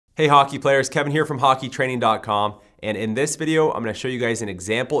Hey hockey players, Kevin here from hockeytraining.com, and in this video I'm going to show you guys an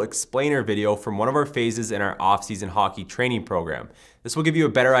example explainer video from one of our phases in our off-season hockey training program. This will give you a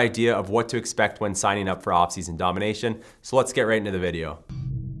better idea of what to expect when signing up for off-season domination, so let's get right into the video.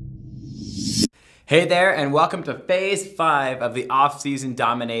 Hey there, and welcome to phase 5 of the off-season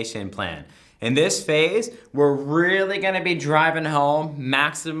domination plan. In this phase, we're really going to be driving home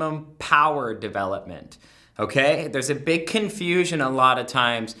maximum power development. Okay, there's a big confusion a lot of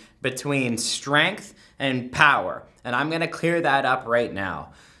times between strength and power, and I'm going to clear that up right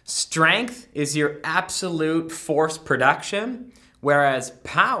now. Strength is your absolute force production, whereas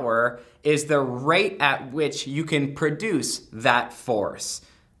power is the rate at which you can produce that force.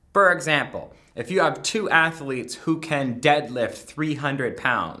 For example, if you have two athletes who can deadlift 300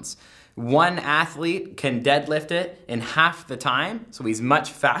 pounds, one athlete can deadlift it in half the time, so he's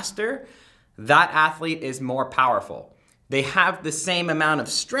much faster. That athlete is more powerful. They have the same amount of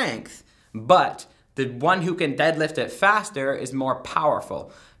strength, but the one who can deadlift it faster is more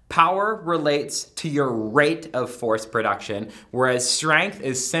powerful. Power relates to your rate of force production, whereas strength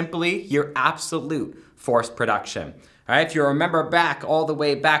is simply your absolute force production. All right, if you remember back all the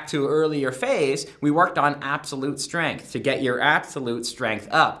way back to earlier phase, we worked on absolute strength to get your absolute strength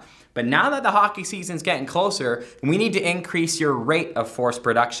up. But now that the hockey season's getting closer, we need to increase your rate of force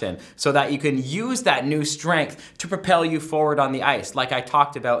production so that you can use that new strength to propel you forward on the ice, like I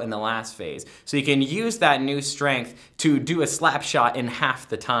talked about in the last phase. So you can use that new strength to do a slap shot in half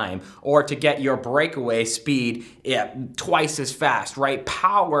the time, or to get your breakaway speed twice as fast, right?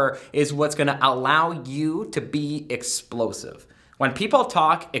 Power is what's gonna allow you to be explosive. When people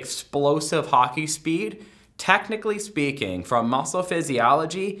talk explosive hockey speed, technically speaking, from muscle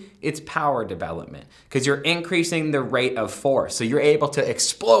physiology, it's power development because you're increasing the rate of force. So you're able to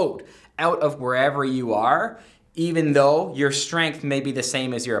explode out of wherever you are, even though your strength may be the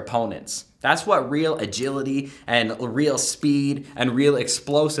same as your opponent's. That's what real agility and real speed and real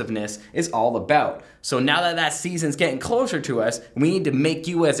explosiveness is all about. So now that that season's getting closer to us, we need to make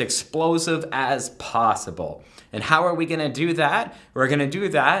you as explosive as possible. And how are we gonna do that? We're gonna do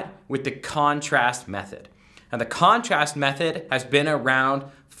that with the contrast method. And the contrast method has been around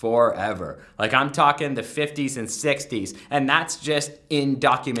forever. Like I'm talking the 50s and 60s, and that's just in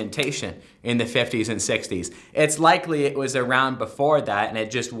documentation in the 50s and 60s. It's likely it was around before that and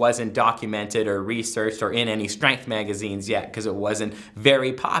it just wasn't documented or researched or in any strength magazines yet because it wasn't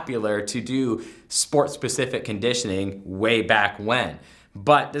very popular to do sport-specific conditioning way back when.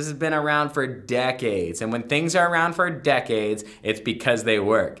 But this has been around for decades, and when things are around for decades, it's because they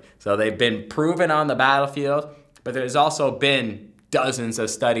work. So they've been proven on the battlefield, but there's also been dozens of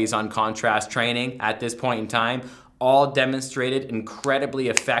studies on contrast training at this point in time, all demonstrated incredibly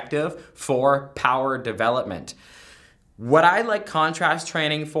effective for power development. What I like contrast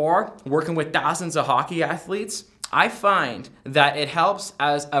training for, working with thousands of hockey athletes, I find that it helps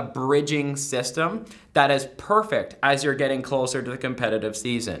as a bridging system that is perfect as you're getting closer to the competitive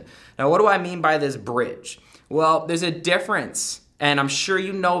season. Now, what do I mean by this bridge? Well, there's a difference, and I'm sure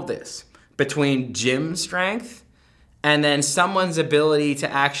you know this, between gym strength and then someone's ability to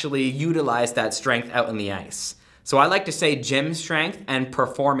actually utilize that strength out on the ice. So I like to say gym strength and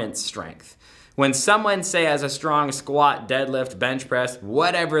performance strength. When someone, say, has a strong squat, deadlift, bench press,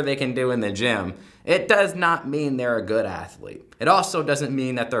 whatever they can do in the gym, it does not mean they're a good athlete. It also doesn't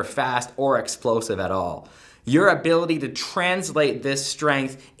mean that they're fast or explosive at all. Your ability to translate this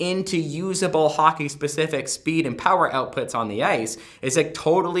strength into usable hockey-specific speed and power outputs on the ice is a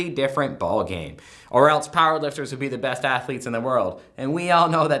totally different ballgame. Or else powerlifters would be the best athletes in the world. And we all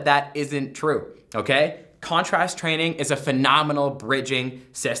know that that isn't true, okay? Contrast training is a phenomenal bridging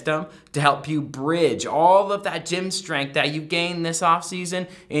system to help you bridge all of that gym strength that you gain this offseason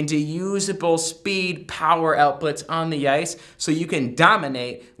into usable speed power outputs on the ice so you can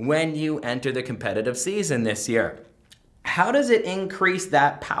dominate when you enter the competitive season this year. How does it increase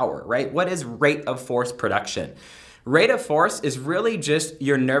that power, right? What is rate of force production? Rate of force is really just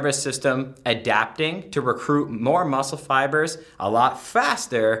your nervous system adapting to recruit more muscle fibers a lot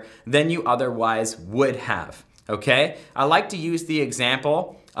faster than you otherwise would have, okay? I like to use the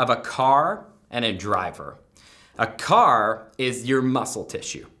example of a car and a driver. A car is your muscle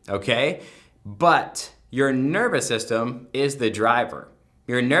tissue, okay? But your nervous system is the driver.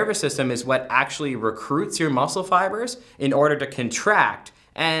 Your nervous system is what actually recruits your muscle fibers in order to contract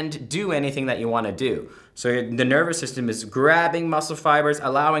and do anything that you want to do. So the nervous system is grabbing muscle fibers,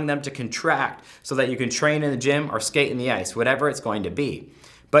 allowing them to contract so that you can train in the gym or skate in the ice, whatever it's going to be.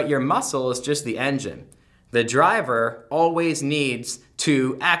 But your muscle is just the engine. The driver always needs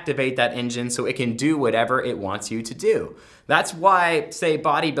to activate that engine so it can do whatever it wants you to do. That's why, say,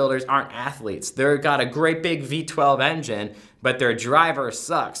 bodybuilders aren't athletes. They've got a great big V12 engine, but their driver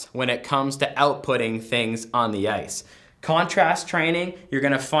sucks when it comes to outputting things on the ice. Contrast training, you're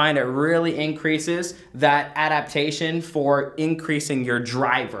gonna find it really increases that adaptation for increasing your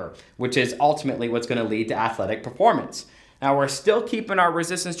driver, which is ultimately what's gonna lead to athletic performance. Now we're still keeping our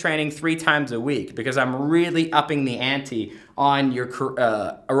resistance training 3 times a week because I'm really upping the ante on your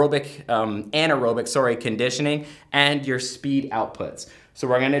anaerobic conditioning and your speed outputs. So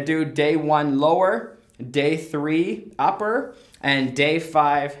we're gonna do day 1 lower, day 3 upper, and day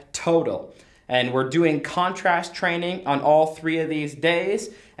 5 total. And we're doing contrast training on all 3 of these days.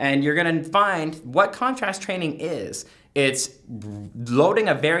 And you're gonna find what contrast training is. It's loading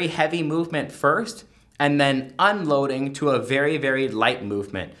a very heavy movement first, and then unloading to a very, very light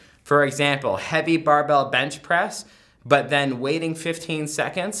movement. For example, heavy barbell bench press, but then waiting 15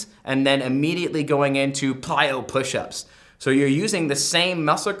 seconds and then immediately going into plyo push-ups. So you're using the same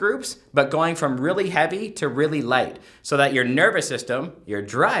muscle groups, but going from really heavy to really light so that your nervous system, your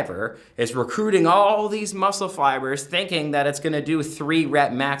driver, is recruiting all these muscle fibers thinking that it's gonna do 3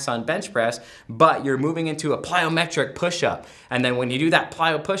 rep max on bench press, but you're moving into a plyometric push-up. And then when you do that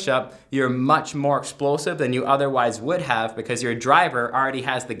plyo push-up, you're much more explosive than you otherwise would have because your driver already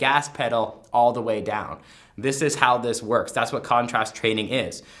has the gas pedal all the way down. This is how this works. That's what contrast training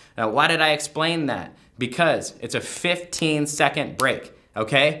is. Now, why did I explain that? Because it's a 15-second break,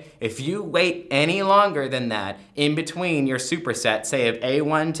 okay? If you wait any longer than that in between your superset, say of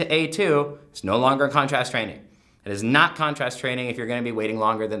A1 to A2, it's no longer contrast training. It is not contrast training if you're gonna be waiting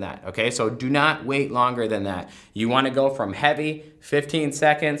longer than that, okay? So do not wait longer than that. You wanna go from heavy, 15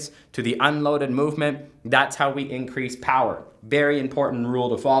 seconds, to the unloaded movement. That's how we increase power. Very important rule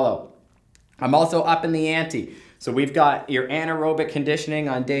to follow. I'm also upping the ante. So we've got your anaerobic conditioning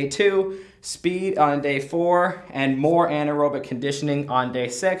on day 2, speed on day 4, and more anaerobic conditioning on day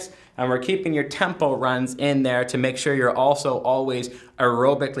 6. And we're keeping your tempo runs in there to make sure you're also always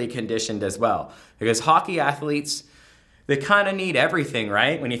aerobically conditioned as well. Because hockey athletes, they kind of need everything,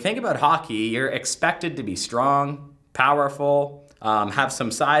 right? When you think about hockey, you're expected to be strong, powerful, have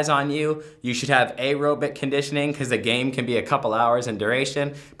some size on you. You should have aerobic conditioning because the game can be a couple hours in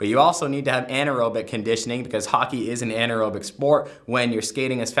duration, but you also need to have anaerobic conditioning because hockey is an anaerobic sport when you're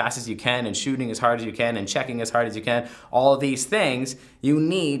skating as fast as you can and shooting as hard as you can and checking as hard as you can. All of these things, you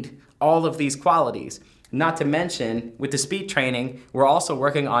need all of these qualities. Not to mention, with the speed training, we're also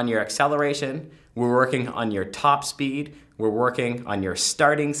working on your acceleration, we're working on your top speed, we're working on your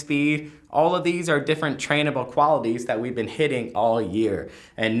starting speed. All of these are different trainable qualities that we've been hitting all year.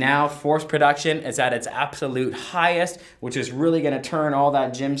 And now force production is at its absolute highest, which is really gonna turn all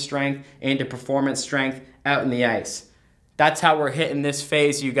that gym strength into performance strength out in the ice. That's how we're hitting this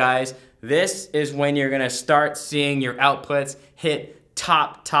phase, you guys. This is when you're gonna start seeing your outputs hit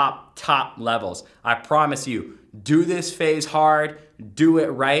top levels. I promise you, do this phase hard, do it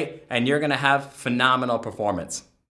right, and you're gonna have phenomenal performance.